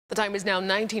The time is now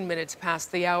 19 minutes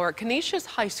past the hour. Canisius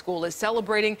High School is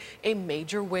celebrating a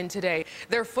major win today.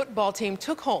 Their football team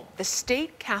took home the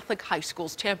State Catholic High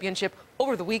School's championship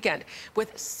over the weekend.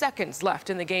 With seconds left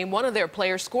in the game, one of their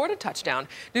players scored a touchdown.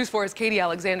 News 4's Katie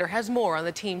Alexander has more on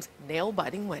the team's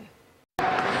nail-biting win.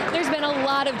 There's been a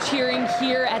lot of cheering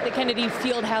here at the Kennedy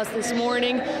Fieldhouse this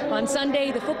morning. On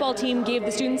Sunday, the football team gave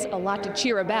the students a lot to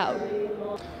cheer about.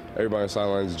 Everybody on the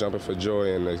sidelines jumping for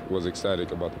joy and they was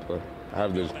ecstatic about the play. I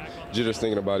have the jitters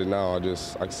thinking about it now.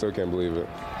 I still can't believe it.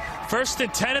 1st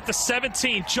and 10 at the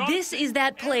 17. This is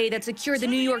that play that secured the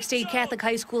New York State Catholic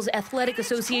High School's Athletic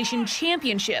Association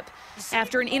championship.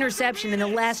 After an interception in the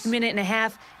last minute and a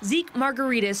half, Zeke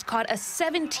Margaritas caught a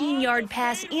 17-yard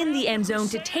pass in the end zone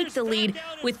to take the lead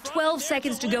with 12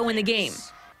 seconds to go in the game,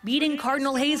 beating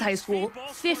Cardinal Hayes High School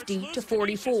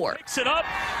 50-44. Sit up,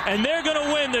 and they're going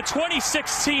to win the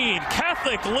 2016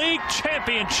 Catholic League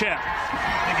Championship.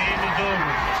 The game is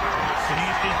over.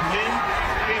 Canisius win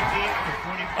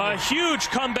 50-44. A huge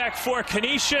comeback for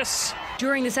Canisius.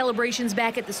 During the celebrations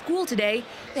back at the school today,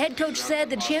 the head coach said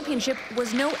the championship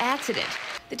was no accident.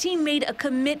 The team made a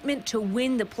commitment to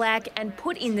win the plaque and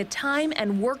put in the time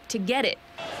and work to get it.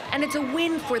 And it's a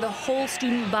win for the whole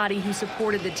student body who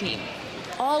supported the team.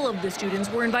 All of the students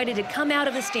were invited to come out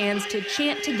of the stands to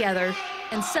chant together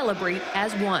and celebrate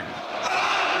as one.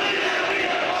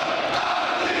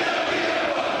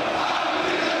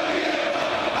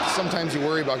 Sometimes you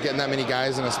worry about getting that many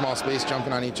guys in a small space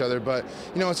jumping on each other, but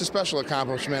you know, it's a special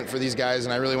accomplishment for these guys,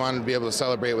 and I really wanted to be able to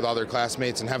celebrate with all their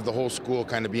classmates and have the whole school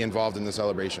kind of be involved in the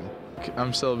celebration.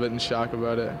 I'm still a bit in shock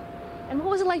about it. And what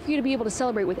was it like for you to be able to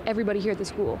celebrate with everybody here at the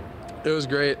school? It was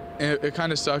great. It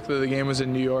kind of sucked that the game was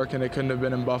in New York and it couldn't have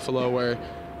been in Buffalo where,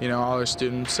 you know, all our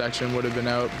student section would have been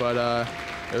out, but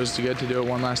it was good to do it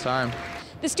one last time.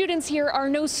 The students here are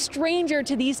no stranger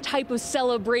to these type of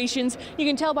celebrations. You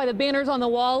can tell by the banners on the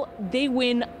wall, they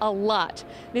win a lot.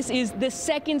 This is the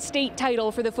second state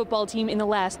title for the football team in the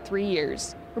last 3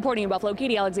 years. Reporting in Buffalo,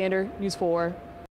 Katie Alexander, News 4.